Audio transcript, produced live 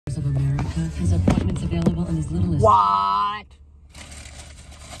of America has appointments available in as little as... What?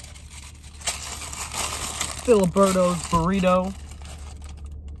 Filiberto's burrito.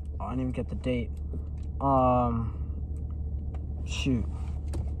 Oh, I didn't even get the date. Shoot.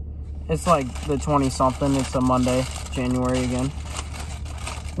 It's like the 20-something. It's a Monday, January again.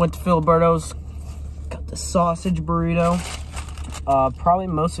 Went to Filiberto's. Got the sausage burrito. Probably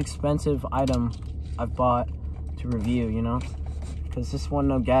most expensive item I've bought to review, you know? Because this wasn't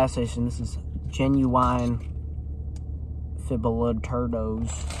no gas station. This is genuine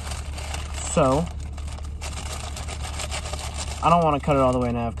Filiberto's. So, I don't want to cut it all the way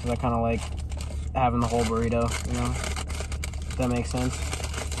in half because I kind of like having the whole burrito, you know? If that makes sense.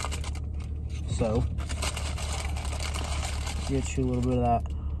 So, get you a little bit of that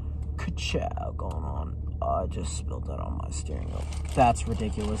ka-chow going on. I just spilled that on my steering wheel. That's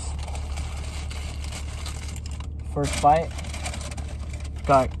ridiculous. First bite.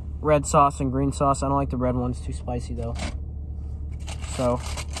 Got red sauce and green sauce. I don't like the red ones, too spicy though. So,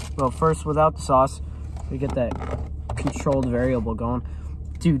 well, first without the sauce, we get that controlled variable going.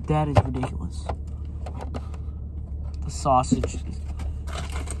 Dude, that is ridiculous. The sausage is...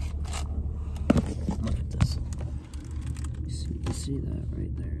 Look at this. You see that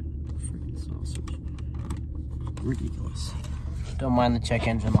right there? The freaking sausage. Ridiculous. Don't mind the check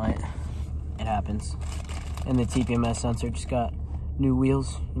engine light. It happens. And the TPMS sensor just got new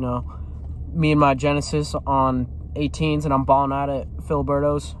wheels. You know, me and my Genesis on 18s, and I'm balling out at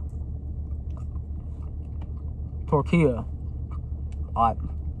Filiberto's. Tortilla. Hot.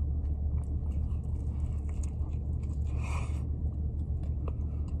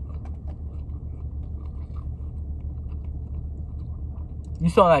 You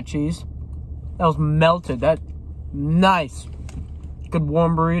saw that cheese? That was melted. That nice. Good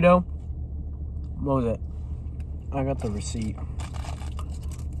warm burrito. What was it? I got the receipt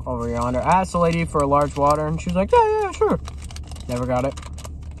over yonder. I asked the lady for a large water, and she was like, yeah, sure. Never got it.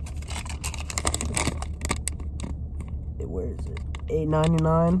 Where is it?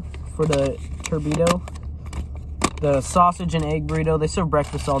 $8.99 for the turbito. The sausage and egg burrito. They serve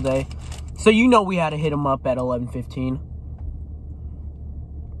breakfast all day. So you know we had to hit them up at 11:15.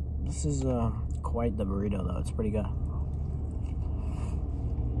 This is quite the burrito, though. It's pretty good.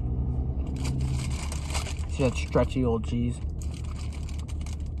 See that stretchy old cheese?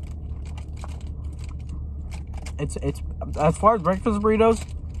 It's as far as breakfast burritos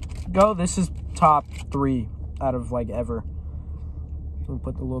go, this is top 3 out of like ever. We'll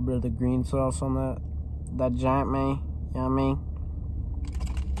put a little bit of the green sauce on that giant man. You know what I mean?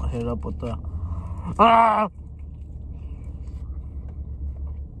 I'll hit it up with the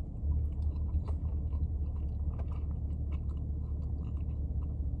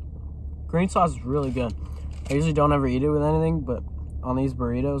green sauce is really good. I usually don't ever eat it with anything, but on these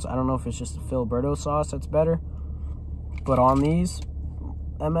burritos, I don't know if it's just the Filiberto sauce that's better, but on these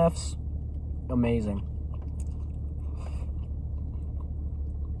MFs, amazing.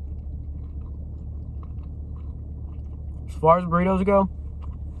 As far as burritos go,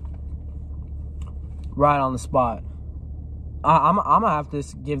 right on the spot. I'm gonna have to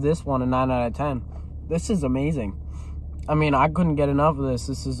give this one a 9 out of 10. This is amazing. I mean, I couldn't get enough of this.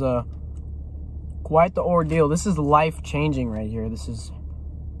 This is quite the ordeal. This is life-changing right here. This is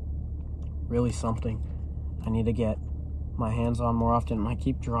really something I need to get my hands on more often. I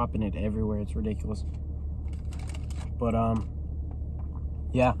keep dropping it everywhere. It's ridiculous. But,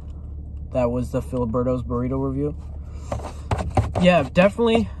 yeah. That was the Filiberto's burrito review. Yeah,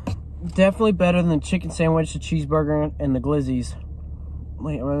 definitely better than the chicken sandwich, the cheeseburger, and the glizzies.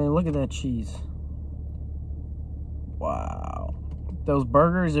 Wait, I mean, look at that cheese. Wow. Those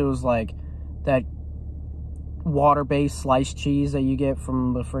burgers, it was like that water-based sliced cheese that you get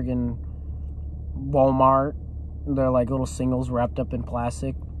from the friggin' Walmart. They're like little singles wrapped up in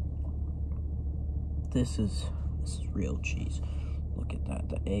plastic. This is real cheese. Look at that.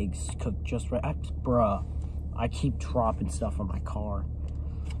 The eggs cooked just right. Bruh, I keep dropping stuff on my car.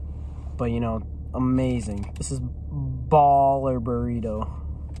 But, you know, amazing. This is baller burrito.